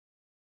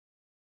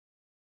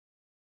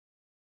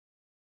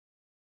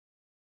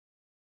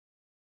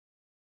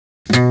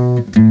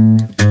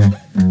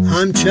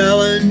I'm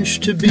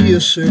challenged to be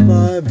a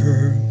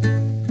survivor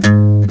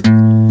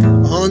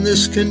on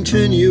this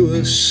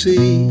continuous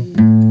sea.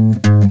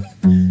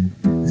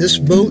 This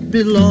boat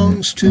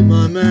belongs to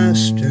my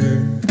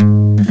master,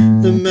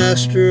 the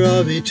master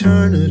of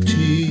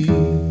eternity.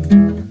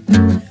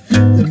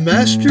 The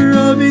master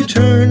of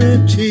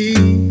eternity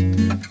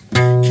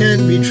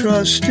can be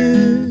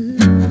trusted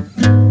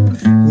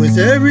with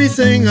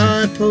everything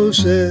I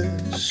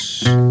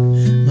possess.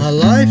 My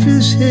life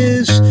is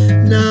his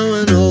now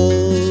and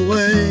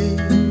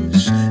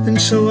always, and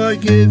so I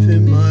give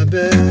him my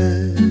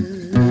best.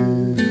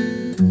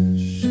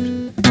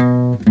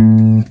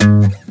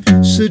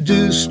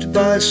 Seduced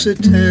by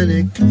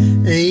satanic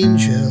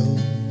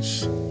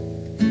angels,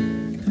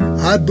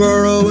 I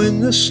burrow in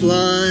the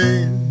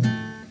slime.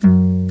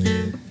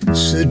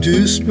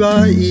 Seduced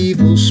by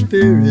evil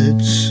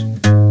spirits,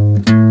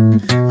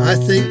 I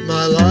think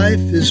my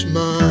life is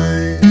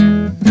mine.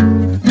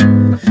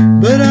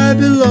 But I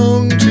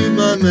belong to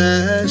my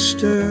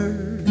master,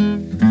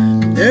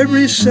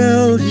 every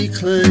cell he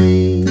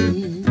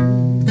claims.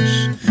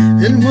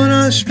 And when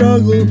I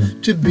struggle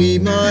to be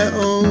my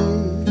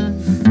own,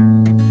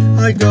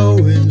 I go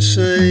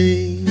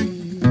insane.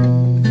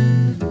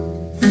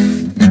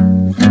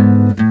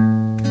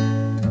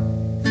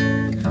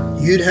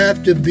 You'd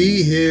have to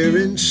be here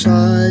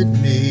inside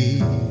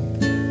me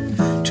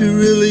to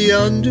really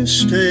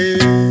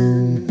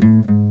understand.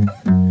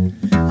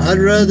 I'd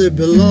rather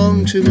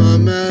belong to my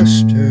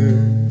master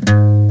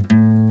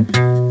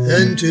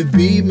than to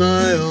be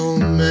my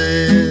own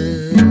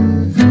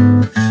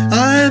man.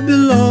 I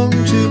belong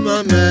to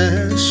my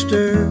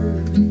master,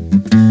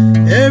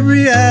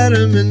 every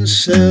atom and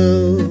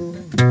cell.